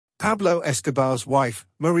Pablo Escobar's wife,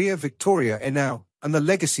 Maria Victoria Henao, and the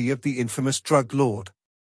legacy of the infamous drug lord.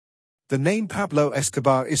 The name Pablo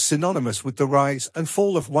Escobar is synonymous with the rise and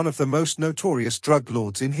fall of one of the most notorious drug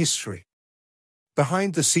lords in history.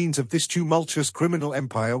 Behind the scenes of this tumultuous criminal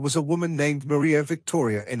empire was a woman named Maria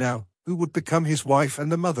Victoria Henao, who would become his wife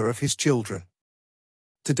and the mother of his children.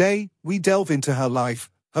 Today, we delve into her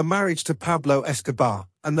life, her marriage to Pablo Escobar,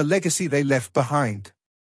 and the legacy they left behind.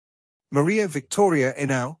 Maria Victoria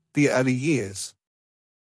Henao, the early years.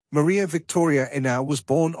 Maria Victoria Henao was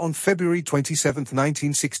born on February 27,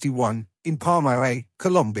 1961, in Palmira,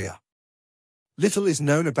 Colombia. Little is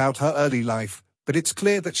known about her early life, but it's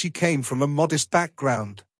clear that she came from a modest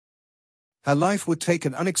background. Her life would take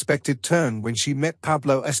an unexpected turn when she met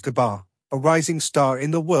Pablo Escobar, a rising star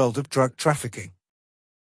in the world of drug trafficking.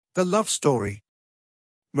 The love story.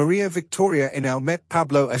 Maria Victoria Henao met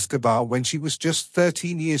Pablo Escobar when she was just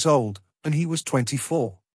 13 years old, and he was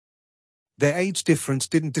 24. Their age difference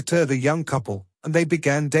didn't deter the young couple, and they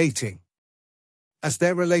began dating. As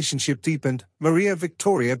their relationship deepened, Maria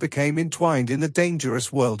Victoria became entwined in the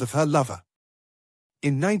dangerous world of her lover.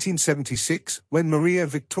 In 1976, when Maria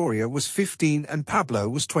Victoria was 15 and Pablo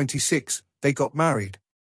was 26, they got married.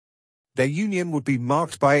 Their union would be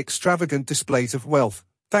marked by extravagant displays of wealth,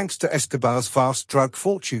 thanks to Escobar's vast drug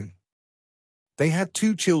fortune. They had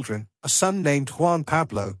 2 children, a son named Juan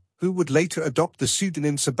Pablo, who would later adopt the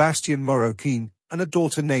pseudonym Sebastian Marroquin, and a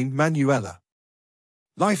daughter named Manuela.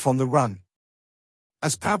 Life on the run.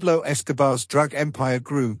 As Pablo Escobar's drug empire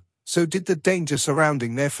grew, so did the danger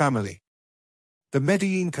surrounding their family. The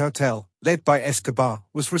Medellin cartel, led by Escobar,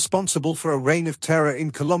 was responsible for a reign of terror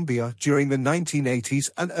in Colombia during the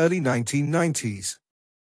 1980s and early 1990s.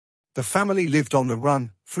 The family lived on the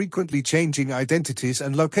run, frequently changing identities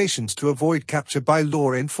and locations to avoid capture by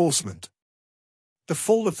law enforcement. The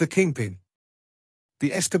fall of the kingpin.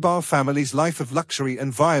 The Escobar family's life of luxury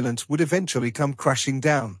and violence would eventually come crashing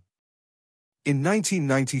down. In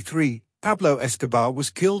 1993, Pablo Escobar was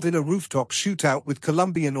killed in a rooftop shootout with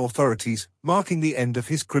Colombian authorities, marking the end of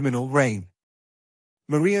his criminal reign.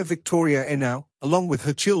 Maria Victoria Henao, along with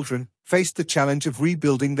her children, faced the challenge of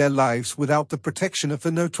rebuilding their lives without the protection of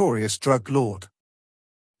the notorious drug lord.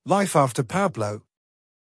 Life after Pablo.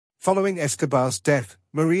 Following Escobar's death,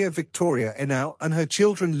 Maria Victoria Henao and her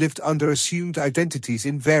children lived under assumed identities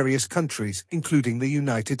in various countries, including the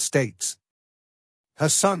United States. Her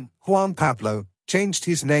son, Juan Pablo, changed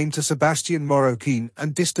his name to Sebastian Marroquin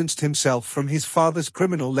and distanced himself from his father's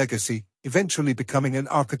criminal legacy, eventually becoming an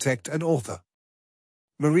architect and author.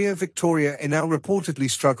 Maria Victoria Henao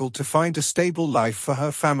reportedly struggled to find a stable life for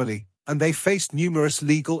her family, and they faced numerous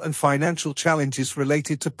legal and financial challenges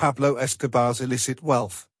related to Pablo Escobar's illicit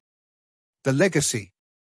wealth. The legacy.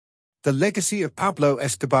 The legacy of Pablo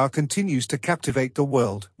Escobar continues to captivate the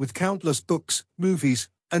world, with countless books, movies,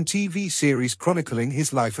 and TV series chronicling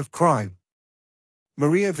his life of crime.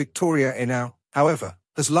 Maria Victoria Henao, however,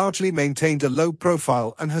 has largely maintained a low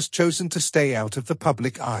profile and has chosen to stay out of the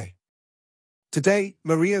public eye. Today,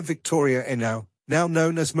 Maria Victoria Henao, now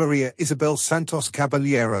known as Maria Isabel Santos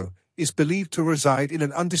Caballero, is believed to reside in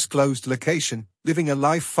an undisclosed location, living a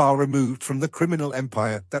life far removed from the criminal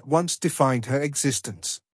empire that once defined her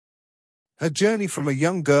existence. Her journey from a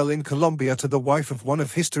young girl in Colombia to the wife of one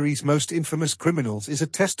of history's most infamous criminals is a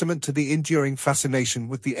testament to the enduring fascination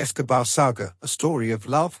with the Escobar saga, a story of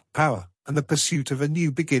love, power, and the pursuit of a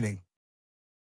new beginning.